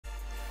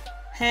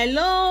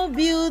Hello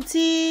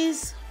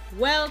beauties,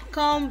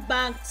 welcome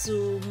back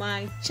to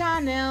my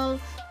channel.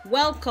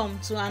 Welcome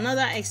to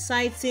another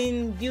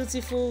exciting,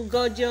 beautiful,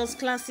 gorgeous,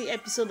 classy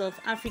episode of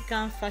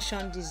African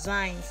Fashion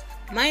Designs.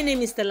 My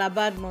name is Stella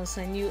Badmus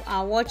and you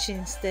are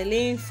watching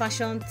Stella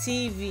Fashion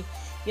TV,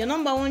 your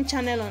number one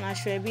channel on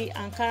Ashwebi,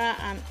 Ankara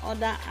and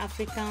other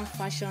African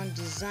fashion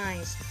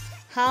designs.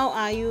 How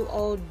are you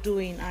all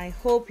doing? I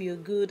hope you're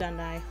good and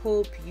I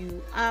hope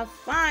you are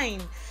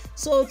fine.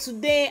 So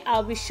today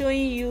I'll be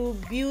showing you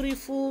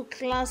beautiful,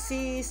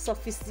 classy,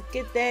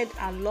 sophisticated,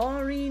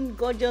 alluring,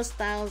 gorgeous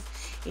styles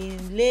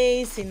in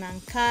lace, in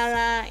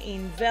Ankara,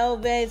 in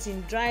velvet,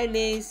 in dry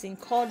lace, in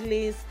cord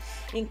lace,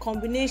 in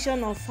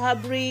combination of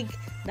fabric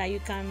that you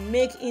can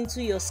make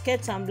into your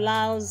skirt and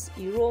blouse,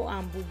 Iro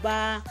and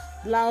Buba,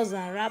 blouse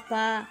and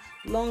wrapper,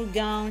 long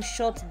gown,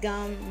 short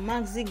gown,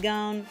 maxi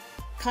gown,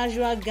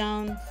 casual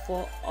gown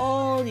for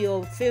all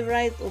your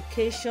favorite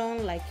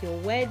occasion like your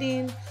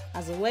wedding,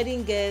 as a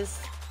wedding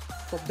guest,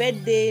 for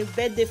birthday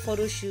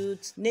photo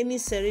shoot, naming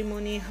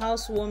ceremony,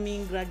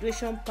 housewarming,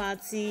 graduation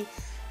party,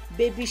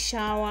 baby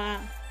shower,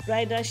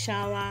 bridal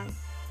shower,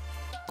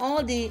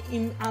 all the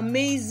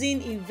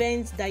amazing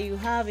events that you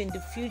have in the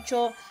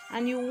future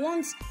and you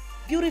want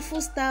beautiful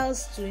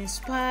styles to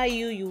inspire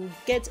you. You will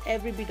get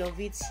every bit of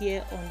it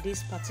here on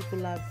this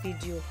particular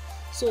video.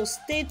 So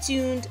stay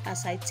tuned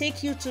as I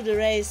take you to the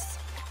rest.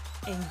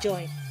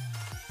 Enjoy.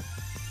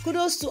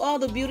 Kudos to all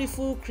the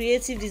beautiful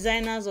creative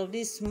designers of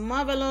these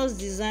marvelous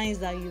designs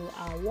that you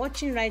are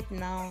watching right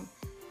now.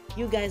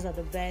 You guys are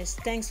the best.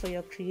 Thanks for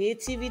your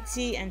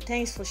creativity and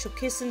thanks for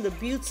showcasing the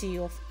beauty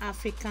of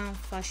African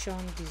fashion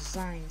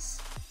designs.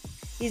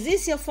 Is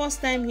this your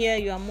first time here?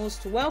 You are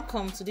most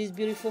welcome to this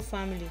beautiful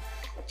family.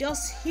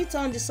 Just hit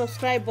on the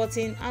subscribe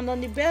button and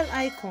on the bell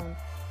icon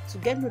to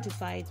get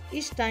notified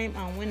each time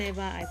and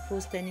whenever I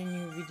post any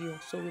new video.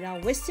 So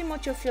without wasting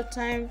much of your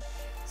time,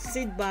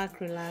 sit back,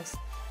 relax,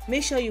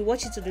 make sure you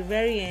watch it to the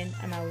very end,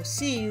 and I will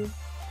see you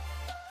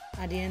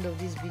at the end of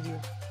this video.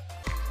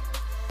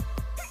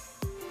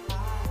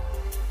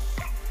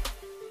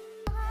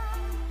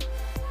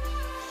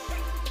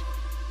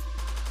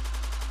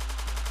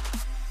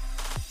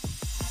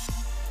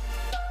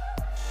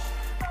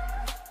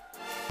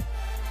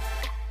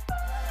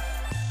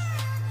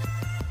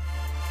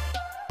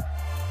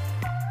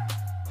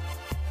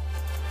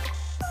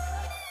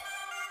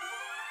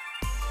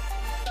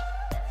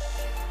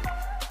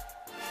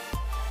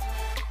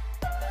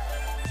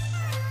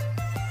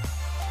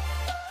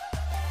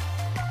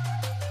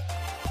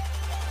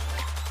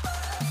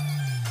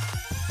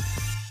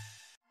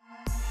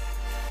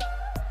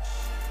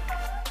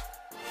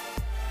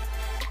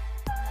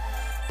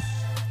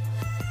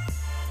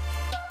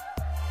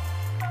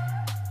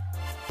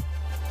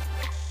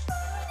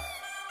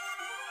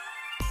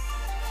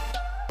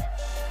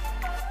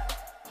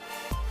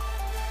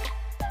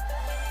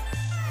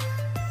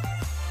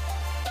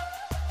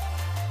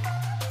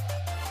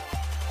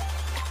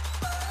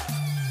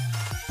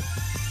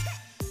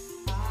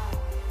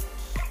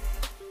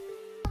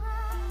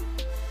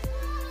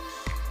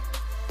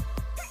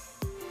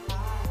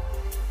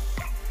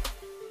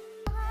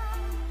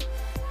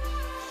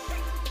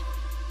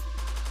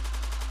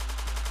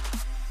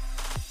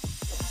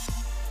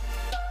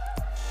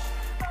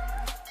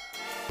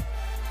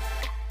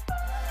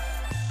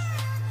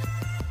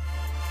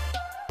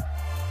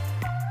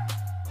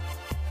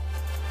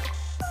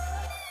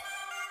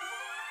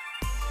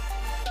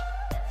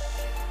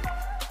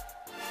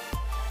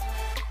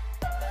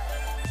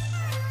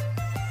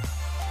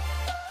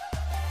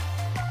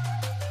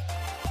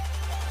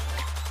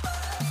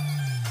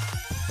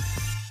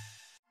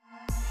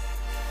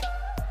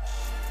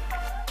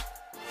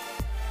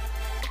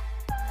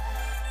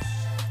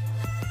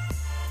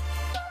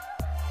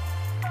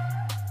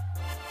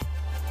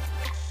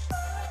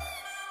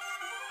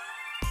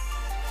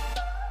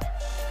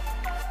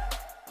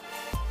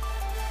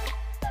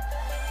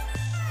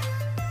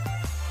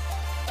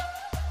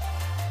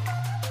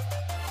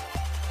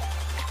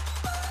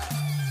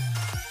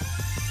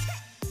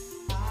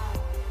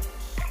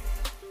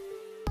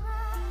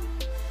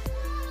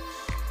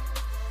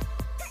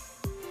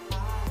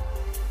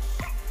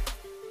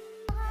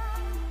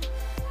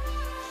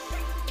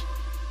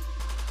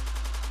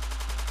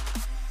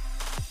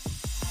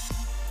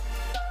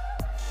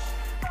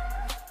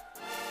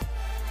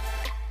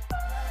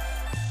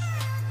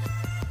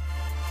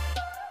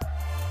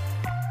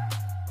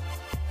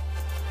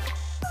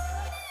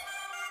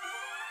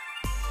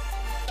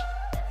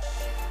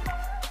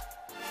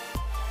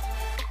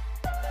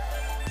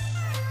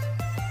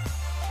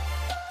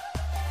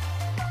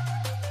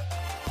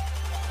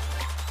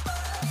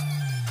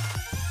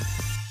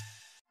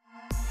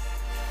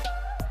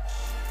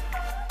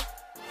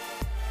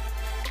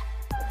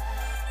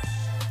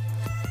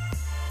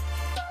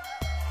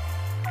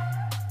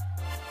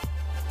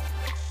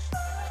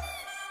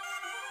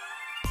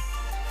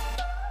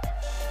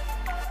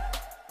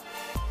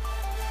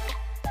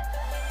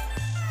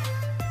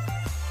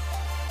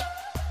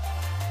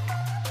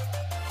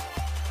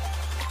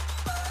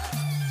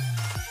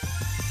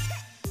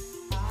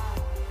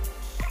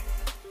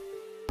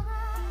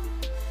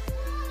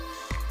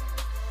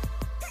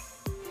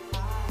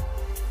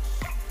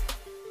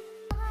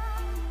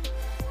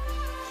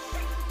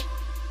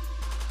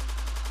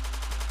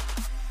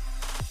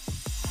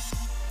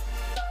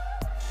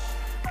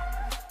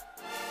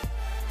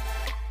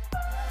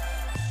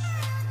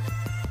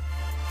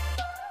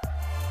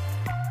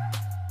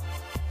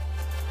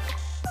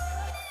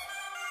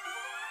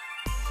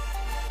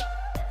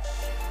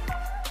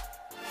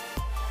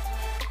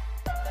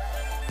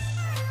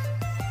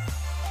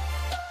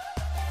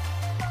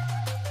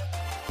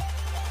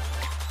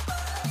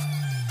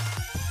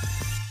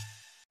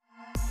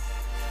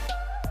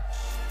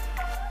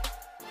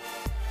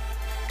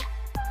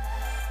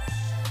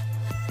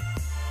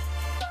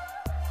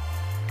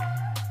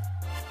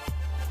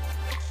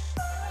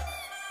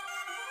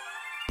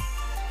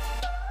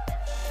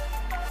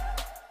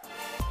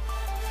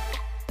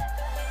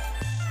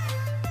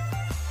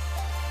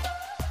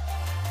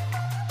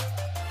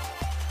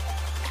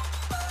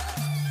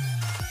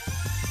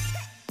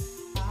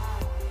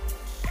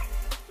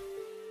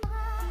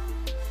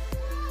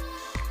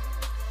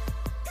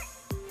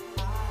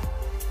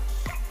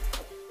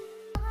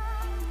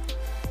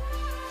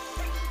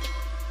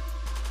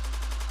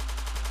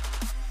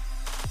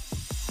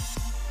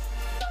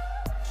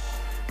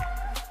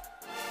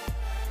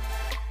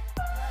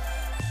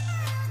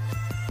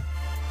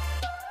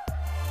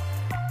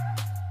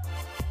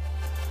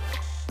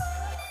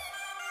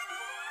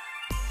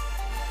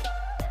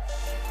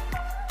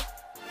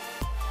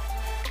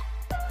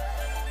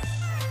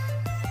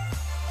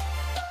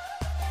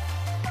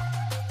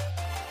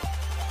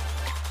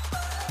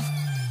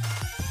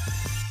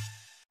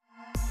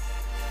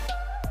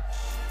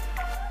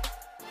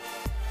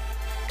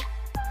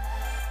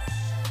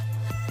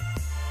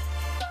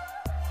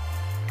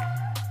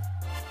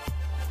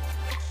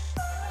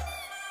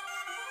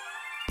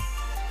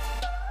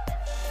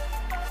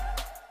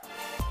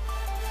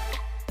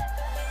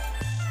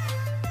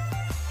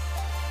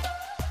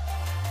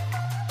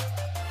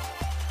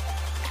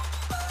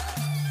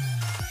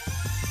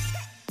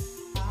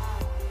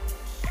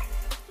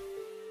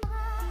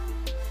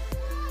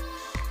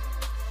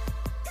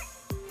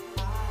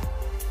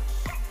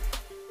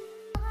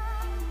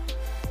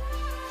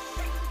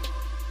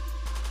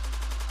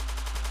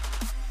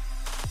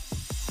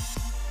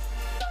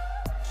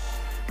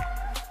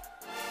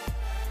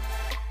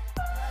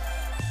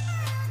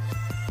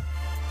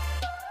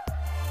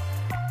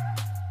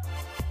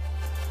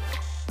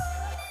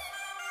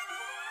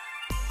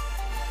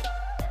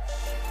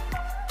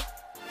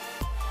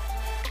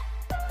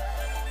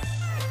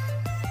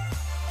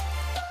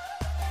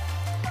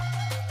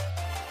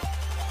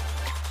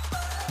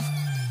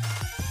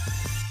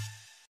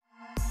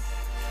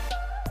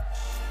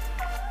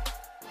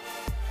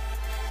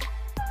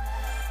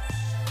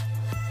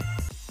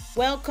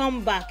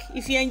 Welcome back.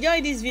 If you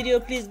enjoyed this video,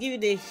 please give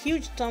it a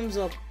huge thumbs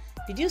up.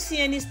 Did you see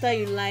any style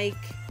you like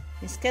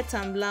in skirt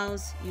and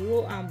blouse,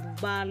 Iro and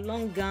Buba,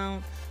 long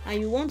gown,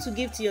 and you want to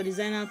give to your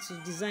designer to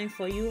design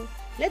for you?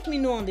 Let me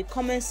know on the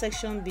comment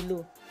section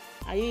below.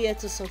 Are you yet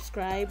to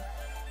subscribe?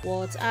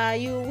 What are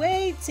you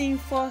waiting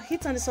for?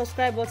 Hit on the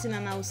subscribe button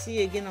and I will see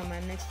you again on my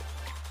next.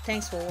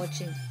 Thanks for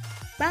watching.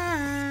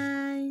 Bye.